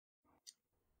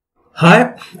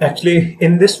Hi, actually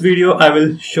in this video I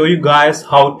will show you guys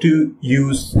how to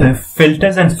use the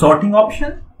filters and sorting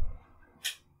option.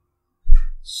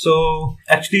 So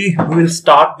actually we will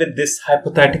start with this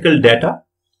hypothetical data.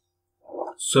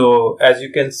 So as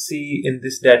you can see in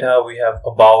this data we have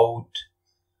about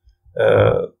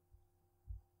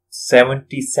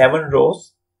 77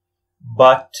 rows,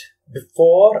 but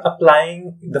before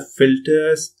applying the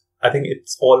filters I think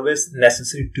it's always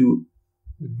necessary to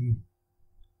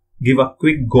give a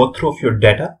quick go through of your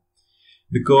data,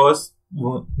 because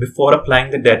before applying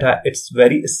the data it's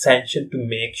very essential to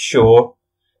make sure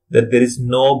that there is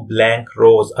no blank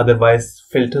rows, otherwise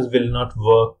filters will not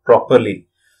work properly.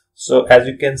 So as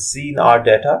you can see in our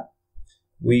data,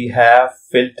 we have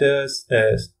filters,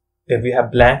 we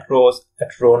have blank rows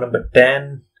at row number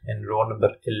 10 and row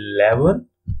number 11.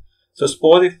 So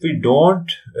suppose if we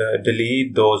don't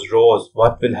delete those rows,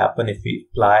 what will happen if we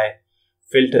apply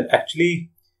filter?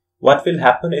 Actually, what will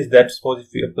happen is that suppose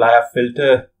if we apply a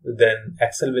filter, then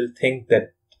Excel will think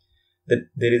that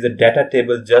there is a data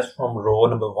table just from row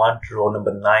number 1 to row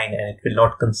number 9, and it will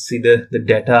not consider the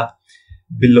data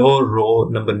below row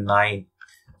number 9.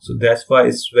 So that's why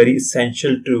it's very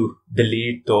essential to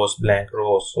delete those blank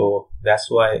rows. So that's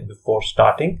why before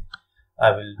starting, I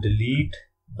will delete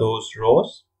those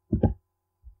rows.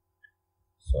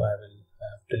 So I will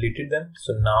have deleted them.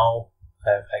 So now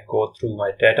if I go through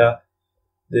my data,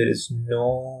 there is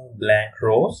no blank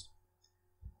rows.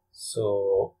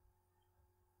 So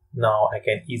now I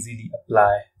can easily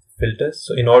apply filters.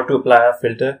 So in order to apply a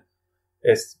filter,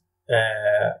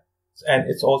 and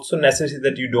it's also necessary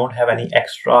that you don't have any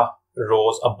extra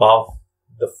rows above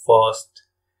the first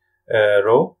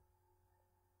row.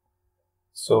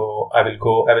 So I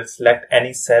will select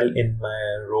any cell in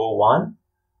my row 1,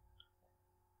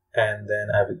 and then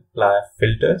I will apply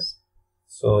filters.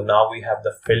 So now we have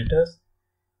the filters.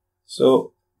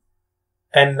 So,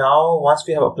 and now once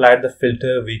we have applied the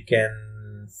filter, we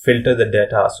can filter the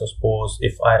data. So suppose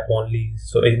if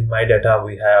so in my data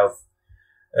we have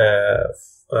a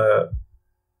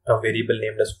variable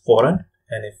named as foreign,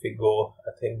 and if we go,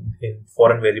 I think in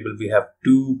foreign variable we have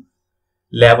two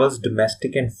levels,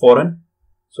 domestic and foreign.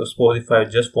 So suppose if I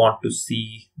just want to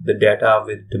see the data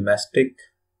with domestic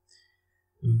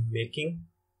making,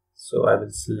 so I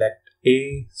will select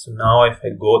A. So now if I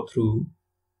go through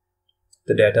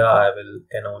the data, I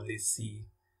can only see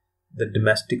the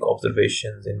domestic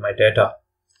observations in my data.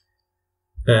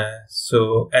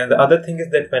 And the other thing is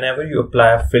that whenever you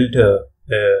apply a filter,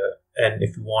 and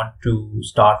if you want to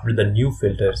start with the new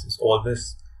filters, is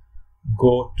always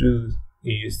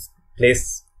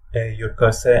place your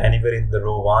cursor anywhere in the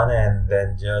row 1 and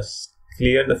then just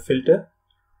clear the filter,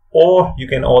 or you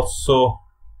can also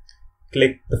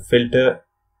click the filter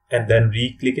and then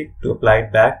re-click it to apply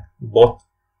it back. Both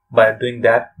by doing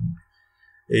that,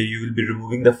 you will be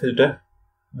removing the filter.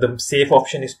 The safe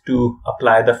option is to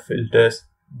apply the filters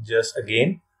just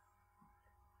again.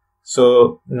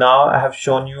 So now I have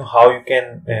shown you how you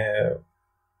can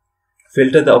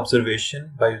filter the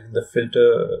observation by using the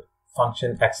filter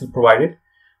function Excel provided.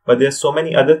 But there's so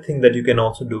many other things that you can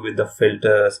also do with the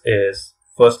filters. Is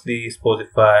firstly, suppose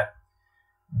if I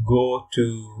go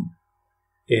to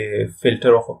a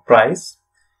filter of a price,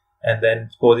 and then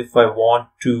suppose if I want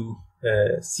to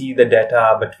see the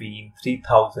data between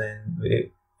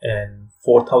 3,000 and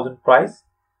 4,000 price,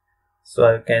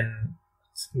 so I can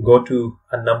go to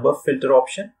a number filter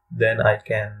option, then I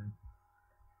can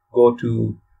go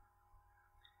to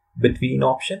between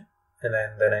option, and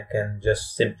then I can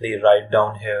just simply write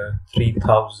down here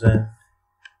 3,000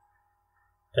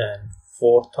 and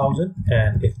 4,000,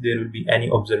 and if there will be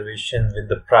any observation with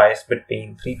the price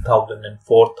between 3,000 and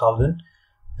 4,000,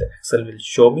 the Excel will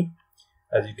show me.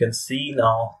 As you can see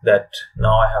now that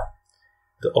I have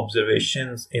the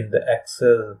observations in the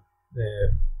Excel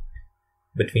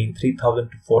between 3,000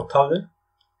 to 4,000.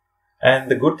 And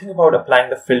the good thing about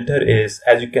applying the filter is,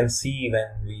 as you can see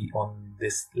when we on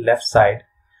this left side,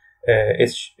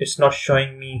 it's not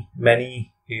showing me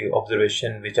many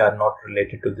observations which are not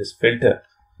related to this filter.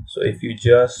 So if you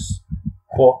just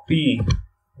copy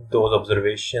those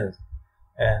observations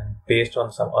and paste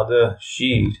on some other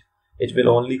sheet, it will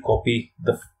only copy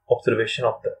the observation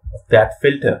of that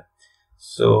filter.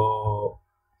 So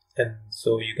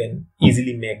you can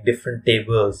easily make different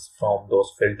tables from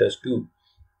those filters too.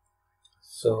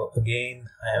 So again,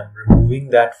 I am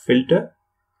removing that filter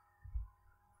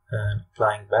and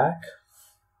applying back.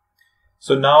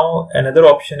 So now another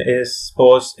option is,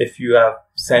 suppose if you have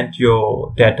sent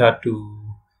your data to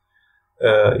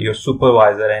your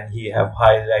supervisor and he have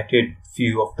highlighted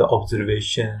few of the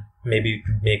observation, maybe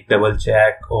to make double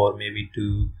check or maybe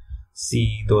to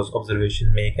see those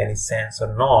observations make any sense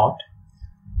or not.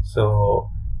 So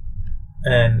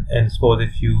and suppose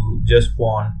if you just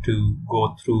want to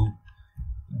go through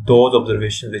those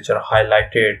observations which are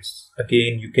highlighted,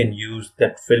 again you can use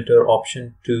that filter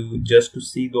option to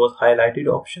see those highlighted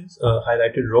options,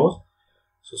 highlighted rows.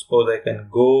 So suppose I can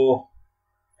go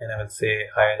and I will say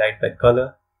highlight by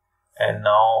color, and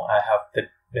now I have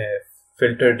the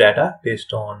filter data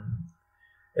based on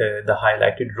the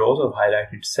highlighted rows or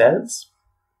highlighted cells.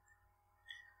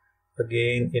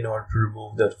 Again, in order to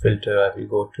remove that filter, I will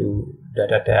go to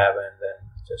data tab and then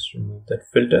just remove that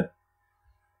filter.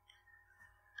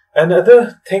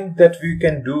 Another thing that we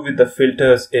can do with the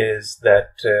filters is that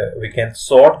we can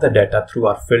sort the data through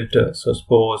our filter. So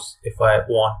suppose if I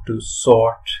want to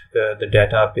sort the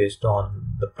data based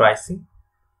on the pricing,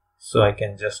 so I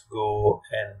can just go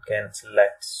and can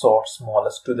select sort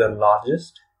smallest to the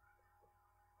largest.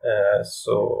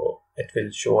 So it will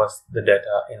show us the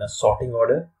data in a sorting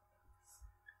order.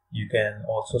 You can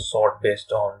also sort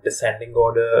based on descending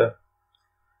order.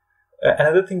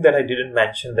 Another thing that I didn't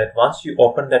mention, that once you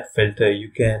open that filter, you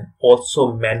can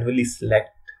also manually select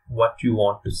what you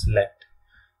want to select.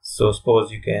 So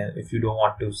suppose you can, if you don't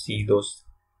want to see those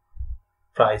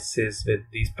prices with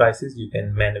these prices, you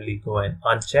can manually go and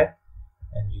uncheck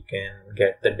and you can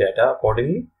get the data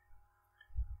accordingly.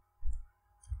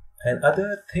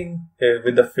 Another thing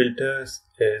with the filters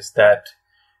is that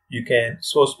you can,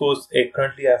 so suppose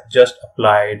currently I've just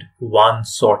applied one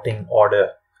sorting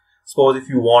order. Suppose if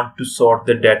you want to sort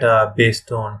the data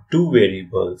based on two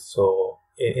variables, so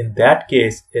in that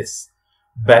case it's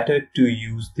better to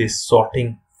use this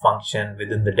sorting function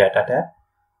within the data tab.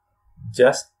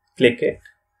 Just click it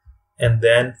and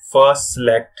then first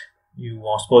select, you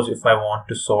want, suppose if I want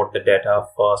to sort the data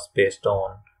first based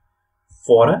on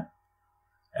foreign,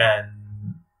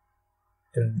 and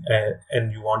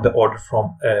you want the order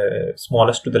from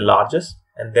smallest to the largest,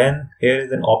 and then here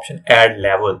is an option add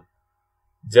level.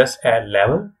 Just add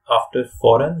level after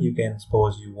foreign. You can,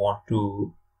 suppose you want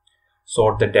to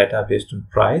sort the data based on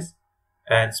price,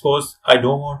 and suppose I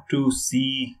don't want to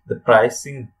see the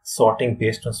pricing sorting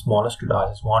based on smallest to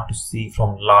largest, want to see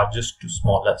from largest to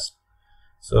smallest.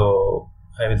 So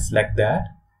I will select that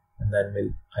and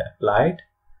then I apply it.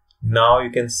 Now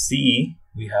you can see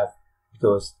we have,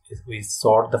 because we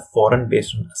sort the foreign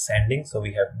based on ascending, so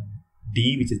we have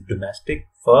D, which is domestic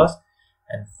first,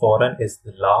 and foreign is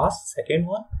the last, second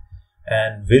one,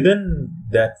 and within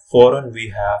that foreign we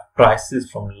have prices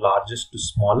from largest to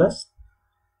smallest.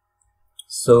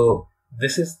 So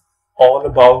this is all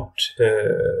about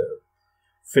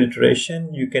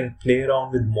filtration. You can play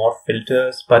around with more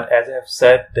filters, but as I have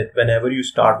said, that whenever you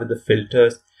start with the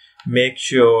filters, make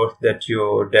sure that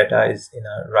your data is in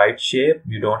a right shape,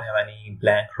 you don't have any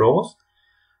blank rows.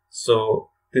 So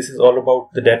this is all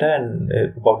about the data and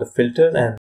about the filters.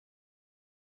 And